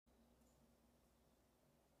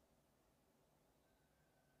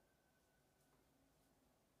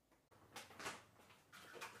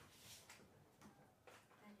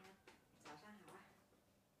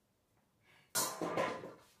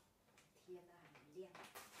样。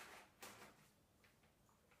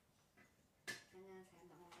刚刚才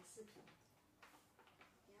弄完视频，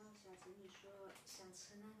然后小侄女说想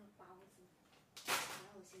吃那个包子，然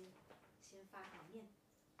后我先发好面。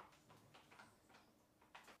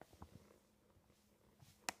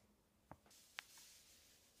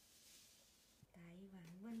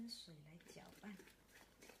 温水来搅拌，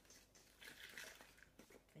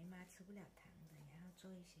肥妈吃不了糖的，然后做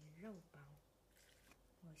一些肉包。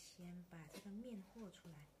我先把这个面和出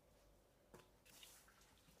来，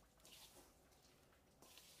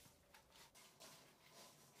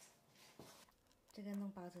这个弄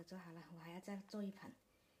包子做好了，我还要再做一盘，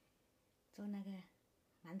做那个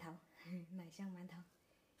馒头，奶香馒头。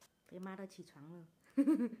肥妈都起床了，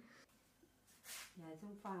你还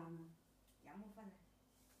做饭吗？羊肉饭。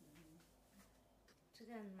 这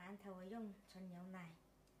个馒头我用纯牛奶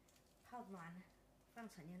泡暖了，放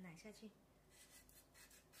纯牛奶下去。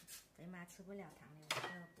肥妈吃不了糖的，我就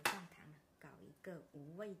不放糖了，搞一个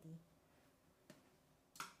无味的。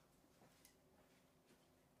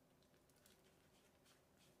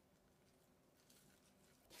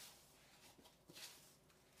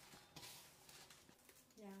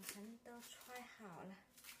两层都揣好了，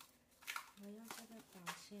我用这个保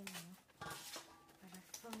鲜膜把它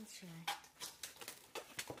封起来。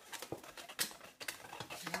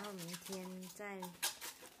 然后明天再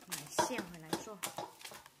买馅回来做。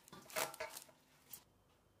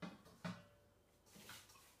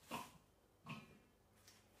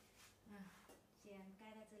先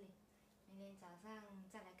盖在这里，明天早上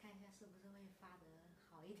再来看一下是不是会发得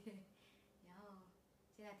好一点。然后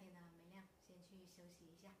现在天还没亮，先去休息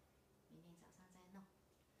一下，明天早上再弄。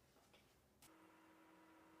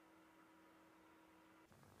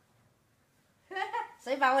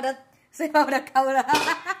谁把我的抠了？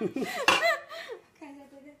看一下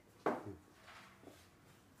这个，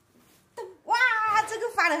哇，这个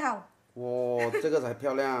发的好。哇，这个才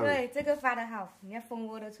漂亮。对，这个发的好，你看蜂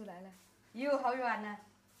窝都出来了，哟，好软呢。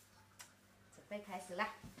准备开始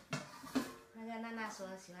啦。那个娜娜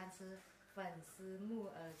说喜欢吃粉丝、木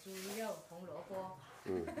耳、猪肉、红萝卜。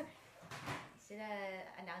现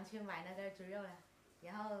在俺娘去买那个猪肉了，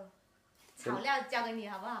然后炒料交给你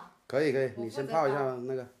好不好？可以，你先泡一下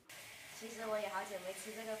那个。 其实我也好久没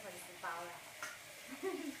吃这个粉丝包了，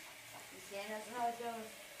以前的时候就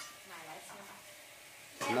买来吃。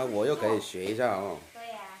那我又可以学一下哦。对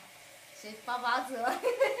呀、学包包子了。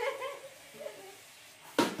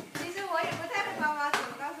其实我也不太会包包子，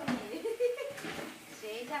我告诉你，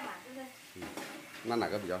学一下嘛，是不是？那哪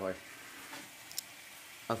个比较会？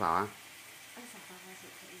二嫂啊？二嫂包包子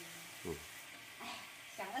可以。哎，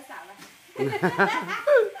想二嫂了。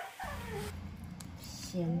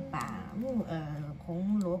先把木耳、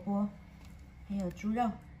红萝卜还有猪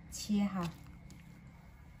肉切好，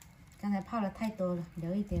刚才泡了太多了，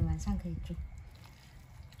留一点晚上可以煮。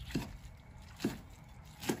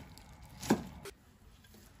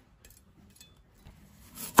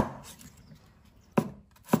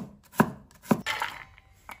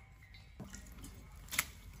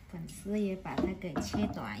粉丝也把它给切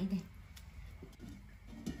短一点。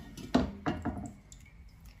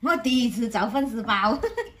我第一次做粉丝包，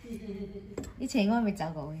以前我未做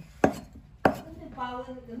过嘅。粉丝包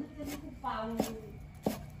咁那个包。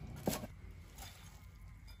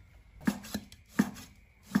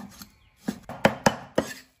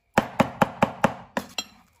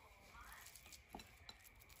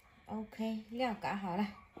OK， 料搞好了，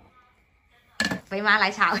肥妈来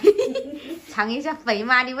炒，尝一下肥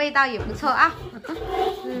妈的味道也不错啊。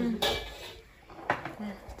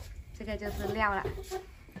这个就是料了。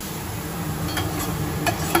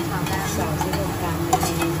 小这个干，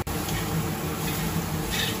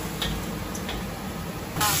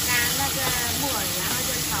炒干那个木耳，然后就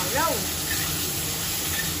炒肉，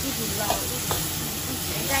一起捞，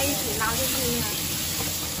连在一起捞进去。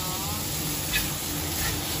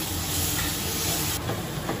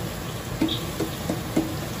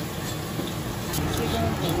这个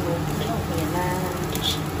红萝卜肉片啦。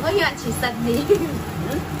我喜欢吃生的，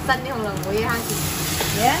生的红萝卜也好吃。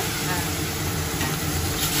耶？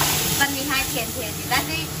生的还甜甜的，但是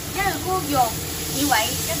那个菇肉以为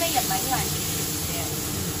这个也蛮喜欢吃的。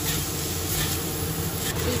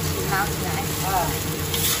一起捞起来。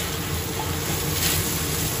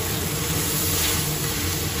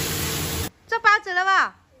做包子了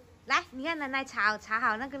吧？来，你看奶奶炒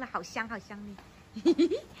好那个了，好香好香的。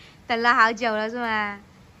等了好久了是吗？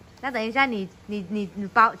那等一下你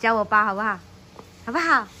包教我包好不好？好不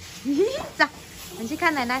好？走，你去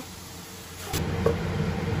看奶奶。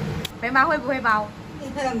肥妈会不会包？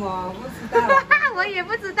我不知道。我也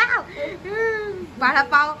不知道。把它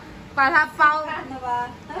包把它包，看了吧？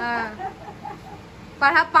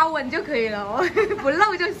把它包稳就可以了哦，不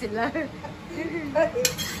漏就行了。跟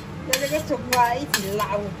那个葱花一起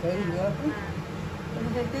捞可以了。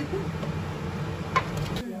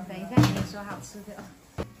等一下你说好吃的哦。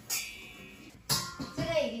这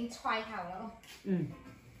个已经揣好了哦。嗯。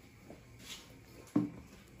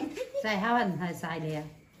晒好还晒的呀？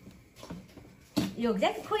有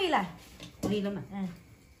在亏了。可以了嘛？嗯。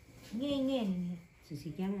捏捏捏。就是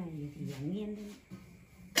这样啊，有点养眼的。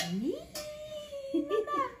咦，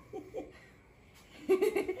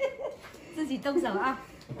自己动手啊！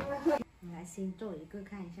我来先做一个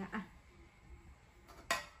看一下啊，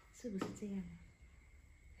是不是这样？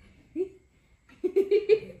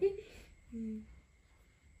嗯，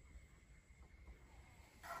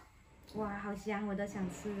哇，好香，我都想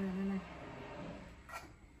吃了，真的。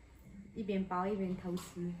一边包一边偷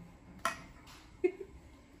吃。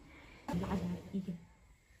拉起来一点，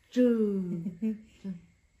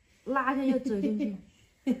拉下又折进去，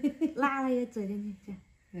拉了又折进去，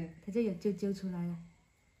这样，它就有揪出来了。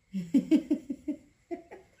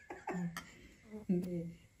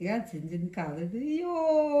你看晨晨搞的，哎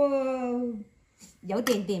呦，有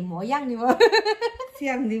点点模样的哦，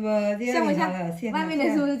像的不？像不像？像外面的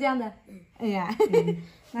是不是这样的？哎呀，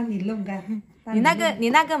那你弄干，你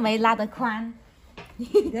那个没拉得宽。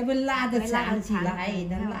要不拉得长起来，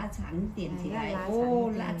要拉长点起来，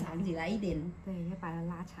哦，拉长起来一点。对，要把它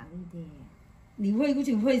拉长一点。你会估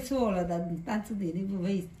计会错了的，但是你不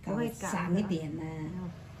会搞长一点呢。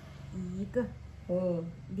一个，哦，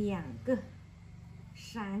两个，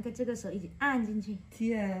三个，这个时候一起按进去。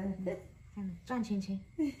是啊。看，转圈圈，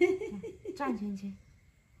转圈圈，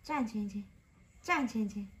转圈圈，转圈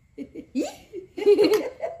圈。咦？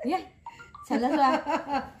你看，成了是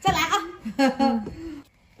吧？再来啊！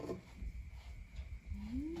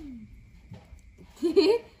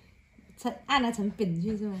按了成饼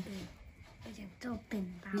去是吗？对，我想做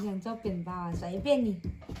饼包。你想做饼包啊？随便你，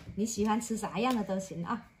你喜欢吃啥样的都行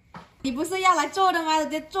啊。你不是要来做的吗？人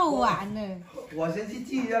家做完了。我先去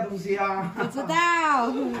记一下东西啊。我知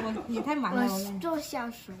道，你太忙了。我做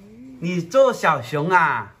小熊。你做小熊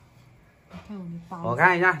啊？看我们包。我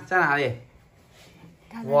看一下在哪里。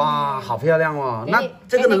哇，好漂亮哦！那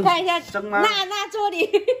这个能看一下蒸吗？那做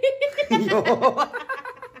的。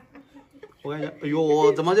我看一下，哎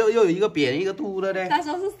呦，怎么又有一个扁一个凸的呢？他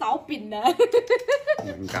说是烧饼的。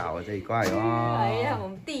难搞啊这一块哦。哎呀，我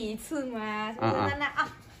们第一次嘛，是不是娜娜啊？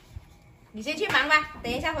你先去忙吧，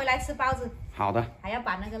等一下回来吃包子。好的。还要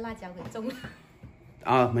把那个辣椒给种了。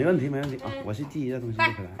啊，没问题没问题啊，我去记一下东西就可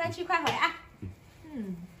以了。快去快回啊！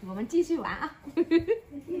我们继续玩啊。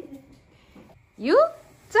哟，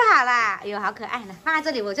做好啦！哎呦，好可爱呢，放在这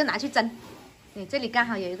里我就拿去蒸。对，这里刚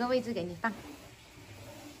好有一个位置给你放。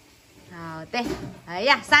好的，哎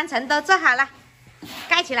呀，3层都做好了，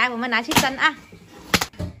盖起来，我们拿去蒸啊。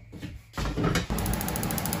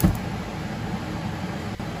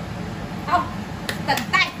好，等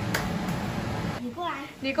待。你过来。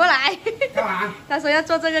你过来。干嘛？他说要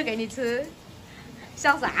做这个给你吃，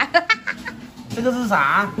笑啥？这个是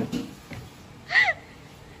啥？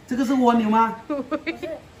这个是蜗牛吗？不是。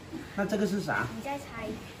那这个是啥？你再猜。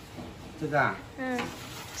这个啊？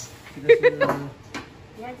这个是。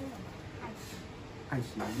你要做什么？爱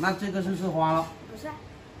心。那这个是花了？不是。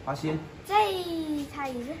花心。再猜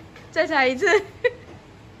一次。再猜一次。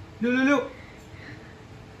666。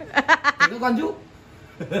点个关注。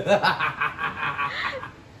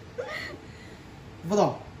不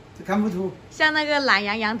懂，这看不出。像那个懒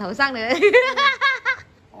羊羊头上的。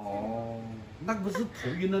哦，那不是头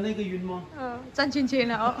晕的那个晕吗？转圈圈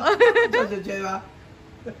了哦。转圈圈吗？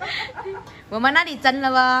我们那里蒸了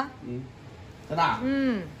不？真的？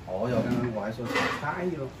哦哟，刚刚我还说炒菜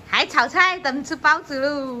哟。还炒菜，等吃包子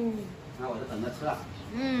喽。那我就等着吃了。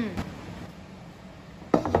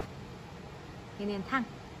有点烫。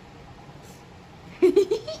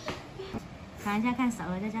尝一下看熟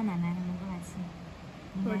了，再叫奶奶他们过来吃。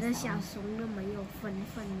我的小熊都没有粉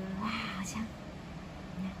粉的。哇，好香！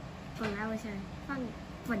本来我想放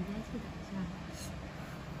粉下去的，是吧？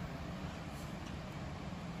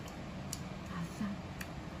好香。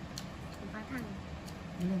我发烫了。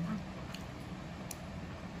有点烫。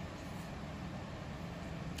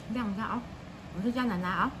晾一下啊！我是叫奶奶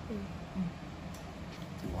啊。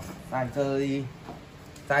哇，在这里，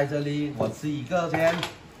在这里，我吃一个先。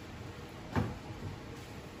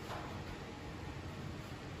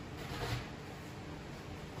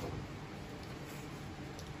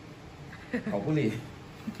好不理。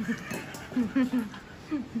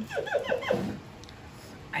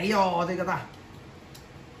哎呦，这个大。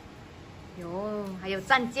哟，还有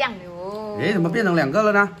蘸酱哟。哎，怎么变成2个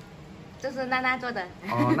了呢？这是娜娜做的。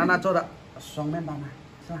哦，娜娜做的双面包吗？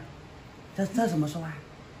是吧？这怎么说啊？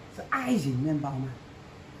是爱情面包吗？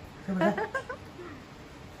是不是？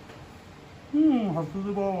嗯，好吃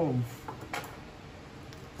不？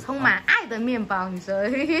充满爱的面包，你说，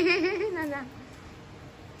娜娜，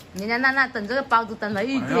人家娜娜等这个包子等了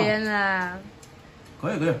1天了。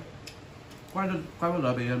可以，怪不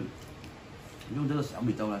得别人用这个小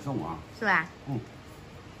米粥来送我啊。是吧？嗯，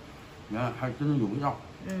你看还真的有味道。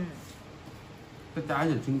嗯。再加一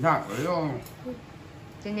点青菜，哎呦，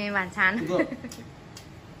今天晚餐。这个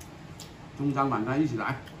中餐晚餐一起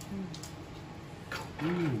来。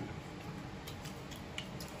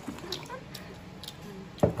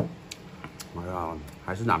哎呀，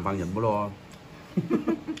还是南方人不咯？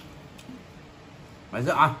没事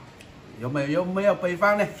啊，有没有北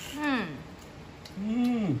方的？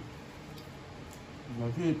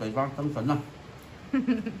我去北方登神了，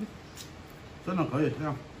真的可以这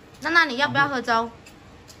样。娜娜，你要不要喝粥？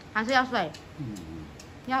还是要水？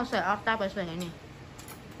要水啊，倒杯水给你。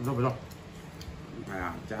不错。哎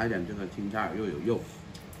呀，加一点这个青菜又有肉。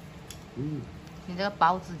你这个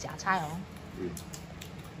包子夹菜哦。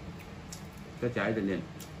再加一点点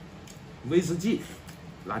威士忌、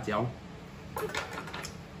辣椒，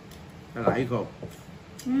再来一口。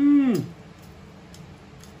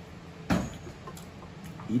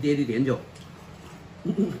一滴的碘酒。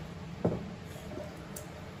还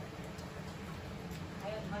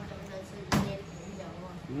有什么中的是一点甜酒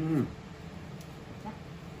哦。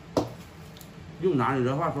用哪里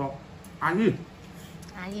的话说，安逸。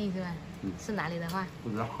安逸是吧？是哪里的话？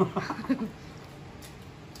不知道。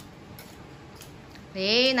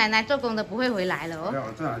咦，奶奶做工的不会回来了哦。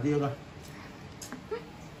我再来第二个。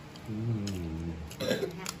你看，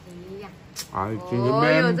一样。爱情哦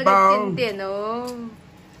面哟，这个包。经典哦。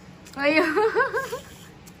哎呦。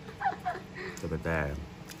对不对？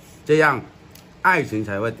这样，爱情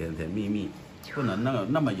才会甜甜蜜蜜，不能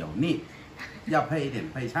那么油腻，要配一点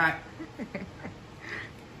配菜，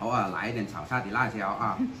偶尔来一点炒菜的辣椒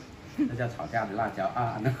啊，这叫炒菜的辣椒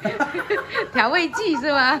啊。调味剂是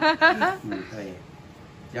吗？对，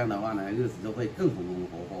这样的话呢，日子就会更红红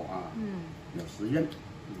火火啊，有时运。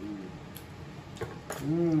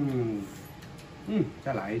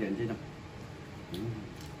再来一点这种，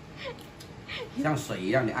像水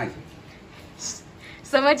一样的爱情。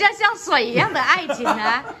什么叫像水一样的爱情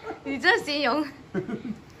啊？你这形容。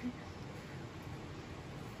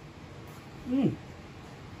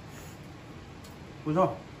不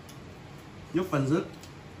错，有粉丝，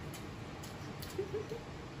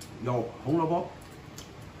有红萝卜，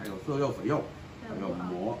还有瘦肉、肥肉，还有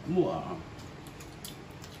木耳，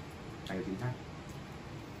还有芹菜，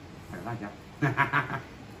还有辣椒。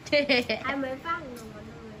还没放呢，我都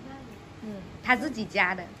没放。他自己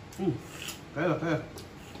加的。可以了。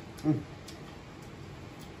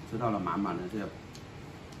吃到了满满的这个，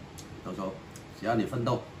到时候只要你奋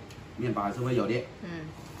斗，面包还是会有的。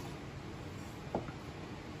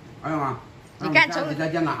哎呀妈！你看从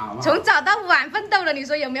早到晚奋斗了，你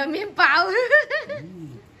说有没有面包？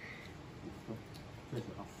确实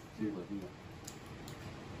啊，辛苦。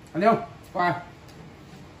阿妞，过来，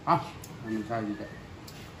好，我们下一集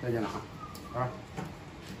再见了啊，拜拜。